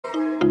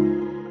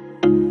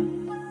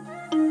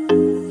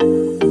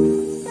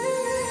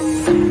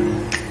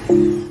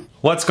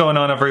What's going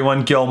on,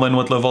 everyone? Gilman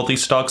with Wellthy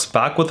Stocks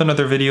back with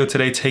another video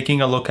today,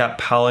 taking a look at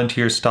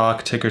Palantir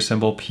Stock, ticker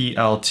symbol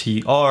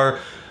PLTR.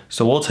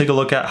 So we'll take a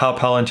look at how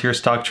Palantir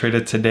Stock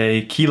traded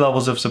today, key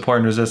levels of support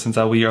and resistance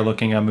that we are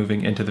looking at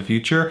moving into the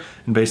future,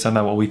 and based on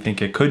that, what we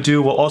think it could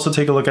do. We'll also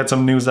take a look at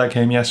some news that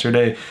came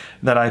yesterday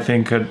that I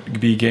think could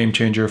be a game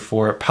changer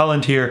for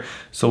Palantir.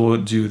 So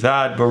we'll do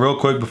that. But real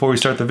quick, before we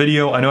start the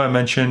video, I know I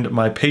mentioned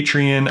my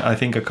Patreon, I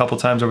think a couple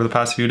times over the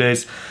past few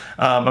days.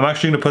 I'm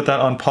actually going to put that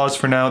on pause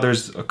for now.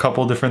 There's a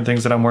couple different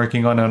things that I'm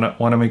working on, and I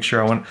want to make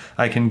sure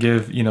I can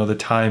give, you know, the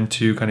time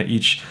to kind of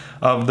each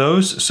of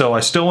those. So I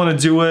still want to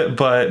do it,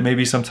 but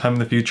maybe sometime in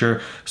the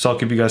future. So I'll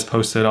keep you guys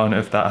posted on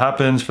if that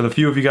happens. For the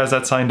few of you guys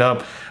that signed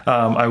up,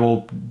 I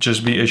will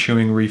just be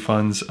issuing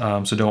refunds,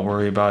 so don't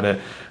worry about it.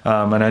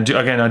 And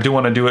I do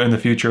want to do it in the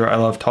future. I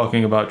love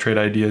talking about trade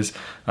ideas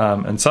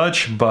and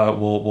such, but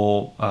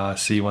we'll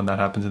see when that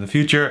happens in the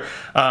future.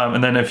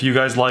 And then if you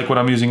guys like what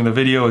I'm using in the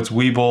video, it's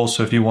Webull.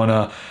 So if you want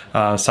to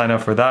sign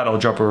up for that, I'll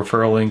drop a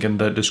referral link in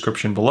the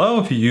description below.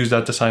 If you use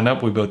that to sign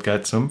up, we both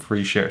get some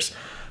free shares.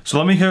 So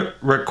let me hit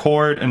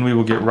record and we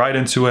will get right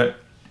into it.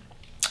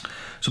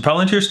 So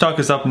Palantir stock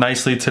is up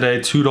nicely today,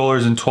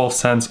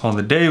 $2.12 on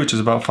the day, which is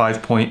about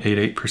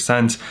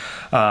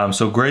 5.88%.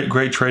 So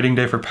great trading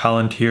day for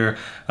Palantir.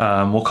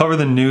 We'll cover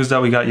the news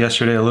that we got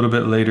yesterday a little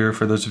bit later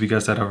for those of you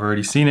guys that have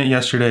already seen it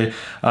yesterday.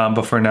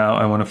 But for now,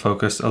 I want to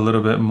focus a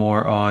little bit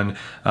more on,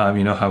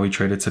 you know, how we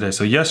traded today.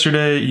 So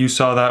yesterday, you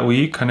saw that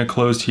we kind of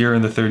closed here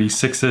in the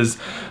 36s.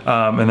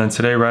 And then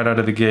today, right out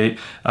of the gate,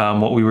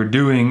 what we were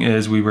doing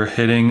is we were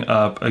hitting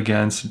up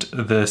against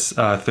this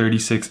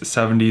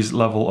 3670s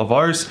level of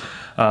ours.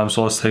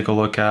 So let's take a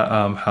look at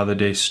how the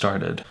day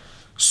started.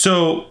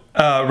 So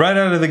right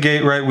out of the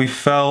gate, right, we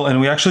fell and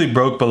we actually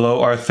broke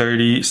below our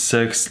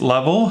 36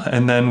 level,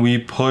 and then we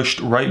pushed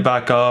right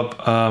back up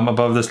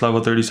above this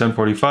level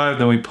 37.45.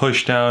 Then we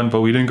pushed down,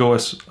 but we didn't go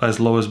as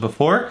low as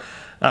before.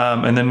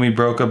 And then we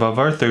broke above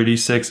our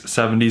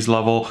 3670s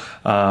level.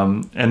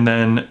 And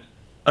then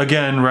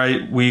again,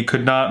 right, we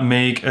could not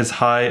make as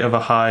high of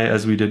a high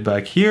as we did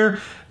back here.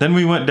 Then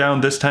we went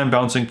down, this time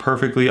bouncing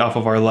perfectly off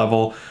of our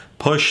level,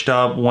 pushed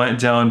up, went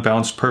down,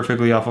 bounced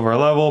perfectly off of our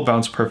level,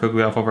 bounced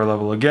perfectly off of our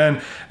level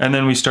again, and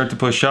then we start to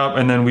push up,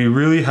 and then we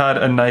really had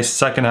a nice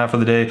second half of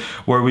the day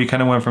where we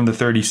kind of went from the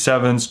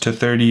 37s to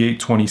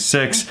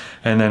 38.26,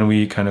 and then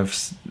we kind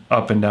of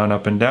up and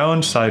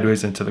down,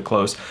 sideways into the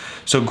close.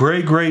 So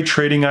great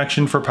trading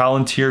action for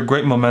Palantir,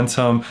 great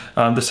momentum.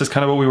 This is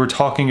kind of what we were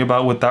talking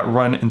about with that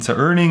run into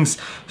earnings.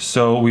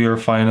 So we are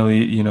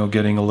finally, you know,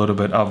 getting a little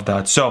bit of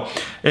that. So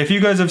if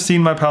you guys have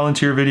seen my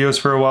Palantir videos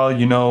for a while,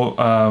 you know,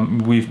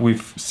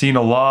 we've seen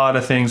a lot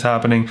of things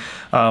happening.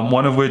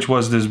 One of which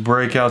was this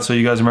breakout. So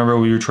you guys remember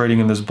we were trading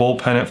in this bull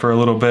pennant for a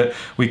little bit.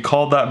 We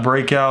called that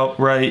breakout,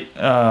 right?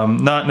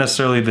 Not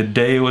necessarily the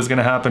day it was going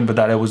to happen, but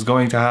that it was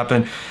going to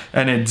happen.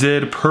 And it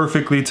did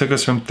perfectly, took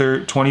us from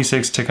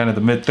 26 to kind of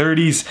the mid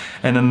 30s.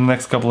 And then the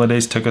next couple of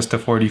days took us to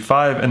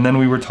 45. And then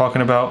we were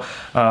talking about,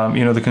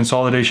 you know, the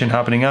consolidation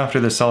happening after,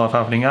 the sell-off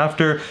happening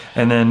after.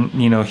 And then,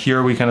 you know,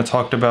 here we kind of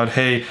talked about,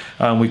 hey,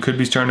 we could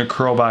be starting to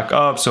curl back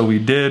up. So we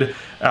did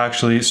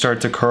actually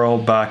start to curl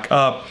back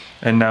up.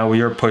 And now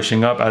we are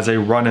pushing up as a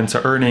run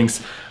into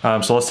earnings.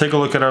 So let's take a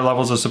look at our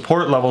levels of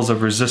support, levels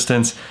of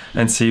resistance,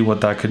 and see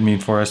what that could mean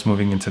for us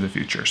moving into the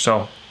future.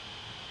 So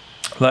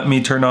let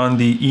me turn on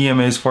the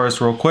EMAs for us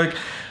real quick,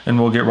 and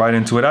we'll get right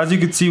into it. As you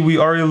can see, we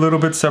are a little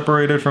bit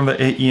separated from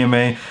the 8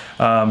 EMA.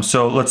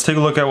 So let's take a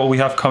look at what we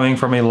have coming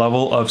from a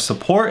level of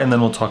support, and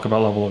then we'll talk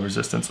about level of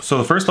resistance. So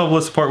the first level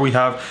of support we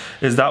have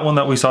is that one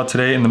that we saw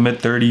today in the mid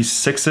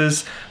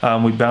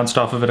 36s. We bounced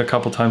off of it a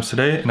couple times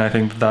today, and I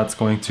think that's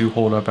going to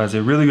hold up as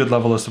a really good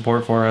level of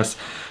support for us.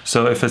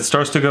 So if it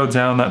starts to go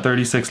down, that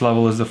 36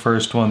 level is the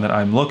first one that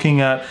I'm looking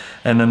at.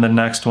 And then the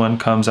next one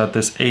comes at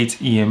this 8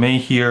 EMA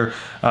here,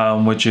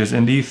 which is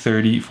in the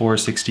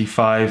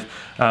 34.65.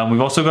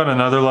 We've also got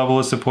another level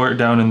of support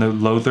down in the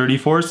low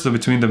 34s, so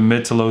between the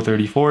mid to low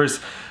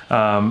 34s.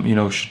 You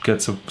know, should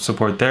get some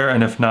support there.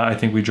 And if not, I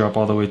think we drop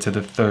all the way to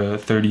the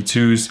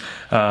 32s,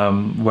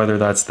 whether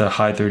that's the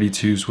high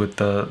 32s with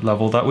the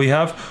level that we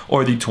have,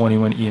 or the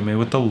 21 EMA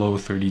with the low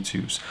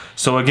 32s.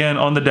 So again,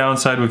 on the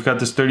downside, we've got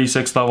this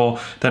 36 level,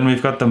 then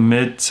we've got the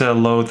mid to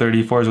low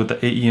 34s with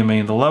the 8 EMA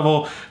in the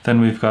level, then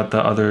we've got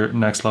the other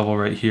next level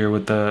right here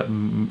with the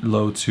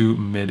low to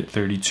mid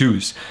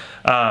 32s.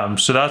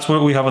 So that's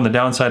what we have on the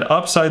downside.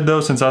 Upside though,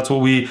 since that's what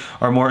we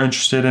are more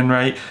interested in,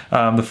 right?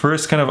 The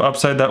first kind of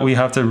upside that we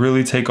have to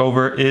really take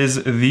over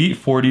is the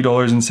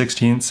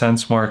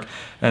 $40.16 mark.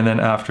 And then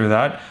after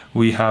that,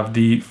 we have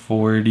the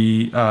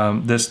 40,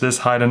 this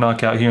high to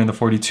knock out here in the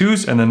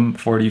 42s, and then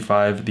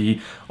 45, the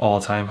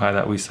all-time high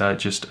that we set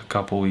just a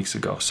couple weeks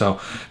ago. So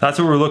that's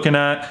what we're looking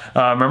at.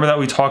 Remember that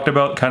we talked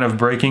about kind of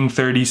breaking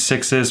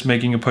 36s,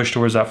 making a push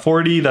towards that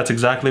 40. That's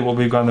exactly what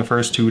we've got in the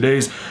first 2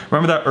 days.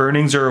 Remember that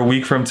earnings are a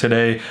week from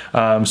today.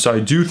 So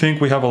I do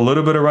think we have a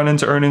little bit of run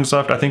into earnings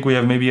left. I think we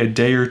have maybe a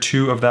day or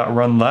two of that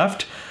run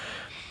left.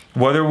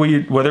 whether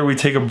we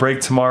take a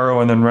break tomorrow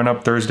and then run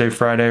up Thursday,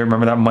 Friday,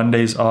 remember that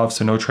Monday's off,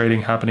 so no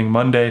trading happening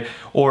Monday,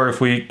 or if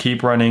we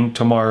keep running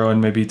tomorrow and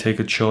maybe take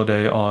a chill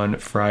day on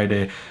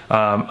Friday.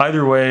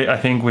 Either way, I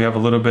think we have a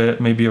little bit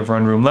maybe of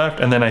run room left,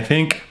 and then I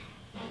think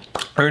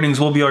earnings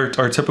will be our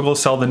typical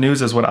sell the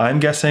news is what I'm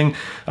guessing,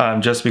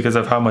 just because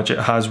of how much it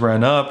has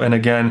ran up. And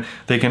again,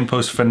 they can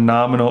post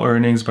phenomenal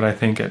earnings, but I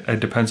think it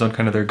depends on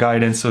kind of their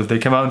guidance. So if they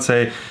come out and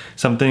say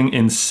something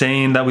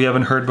insane that we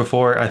haven't heard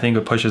before, I think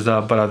it pushes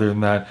up. But other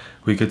than that,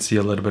 we could see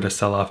a little bit of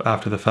sell-off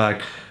after the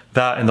fact.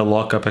 That and the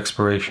lockup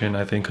expiration,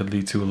 I think, could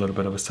lead to a little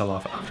bit of a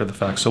sell-off after the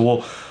fact.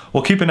 So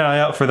we'll keep an eye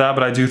out for that.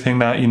 But I do think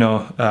that, you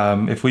know,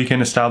 if we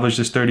can establish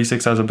this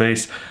 36 as a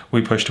base,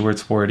 we push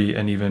towards 40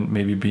 and even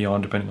maybe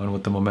beyond, depending on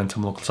what the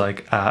momentum looks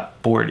like at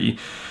 40.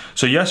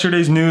 So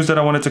yesterday's news that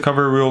I wanted to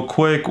cover real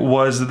quick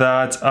was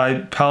that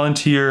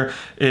Palantir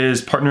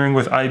is partnering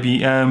with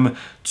IBM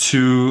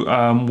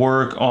to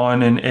work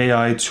on an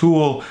AI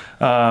tool.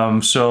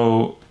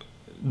 So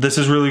this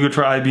is really good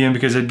for IBM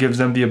because it gives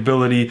them the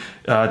ability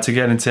to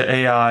get into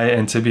AI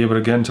and to be able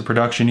to get into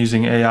production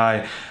using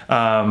AI.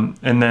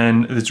 And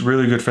then it's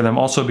really good for them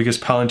also because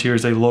Palantir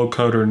is a low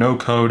code or no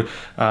code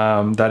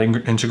that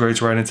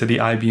integrates right into the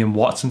IBM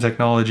Watson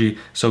technology.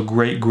 So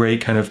great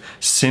kind of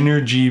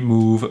synergy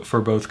move for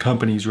both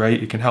companies,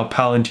 right? It can help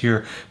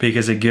Palantir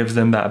because it gives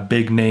them that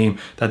big name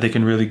that they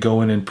can really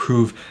go in and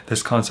prove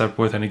this concept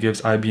with, and it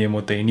gives IBM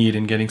what they need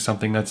in getting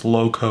something that's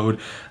low code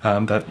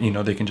that, you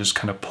know, they can just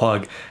kind of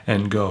plug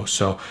and go.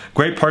 So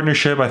great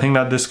partnership. I think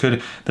that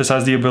this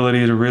has the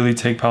ability to really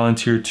take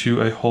Palantir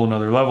to a whole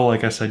nother level,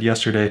 like I said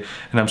yesterday,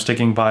 and I'm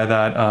sticking by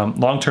that.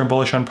 Long-term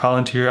bullish on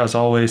Palantir as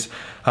always.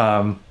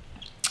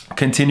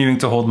 Continuing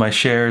to hold my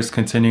shares,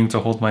 continuing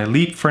to hold my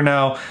leap for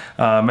now,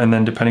 and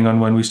then depending on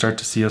when we start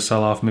to see a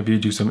sell-off, maybe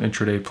do some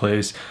intraday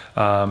plays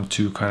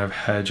to kind of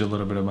hedge a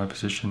little bit of my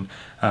position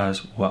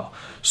as well.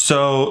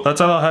 So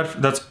that's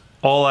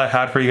all I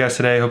had for you guys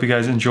today. I hope you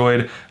guys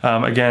enjoyed.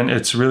 Again,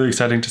 it's really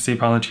exciting to see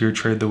Palantir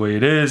trade the way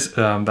it is.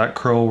 That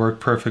curl worked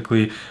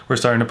perfectly. We're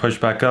starting to push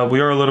back up. We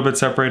are a little bit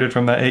separated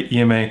from that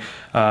EMA,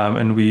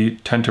 and we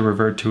tend to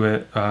revert to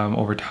it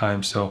over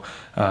time. So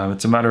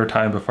it's a matter of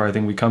time before I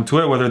think we come to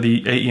it, whether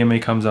the EMA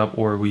comes up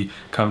or we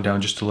come down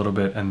just a little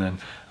bit. And then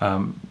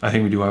I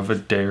think we do have a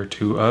day or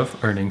two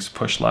of earnings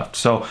push left.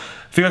 So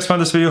if you guys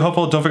found this video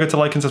helpful, don't forget to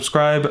like and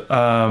subscribe,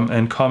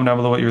 and comment down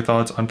below what your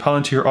thoughts on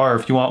Palantir are.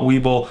 If you want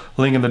Webull,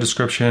 link in the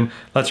description.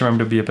 Let's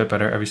remember to be a bit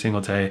better every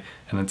single day,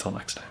 and until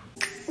next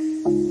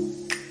time.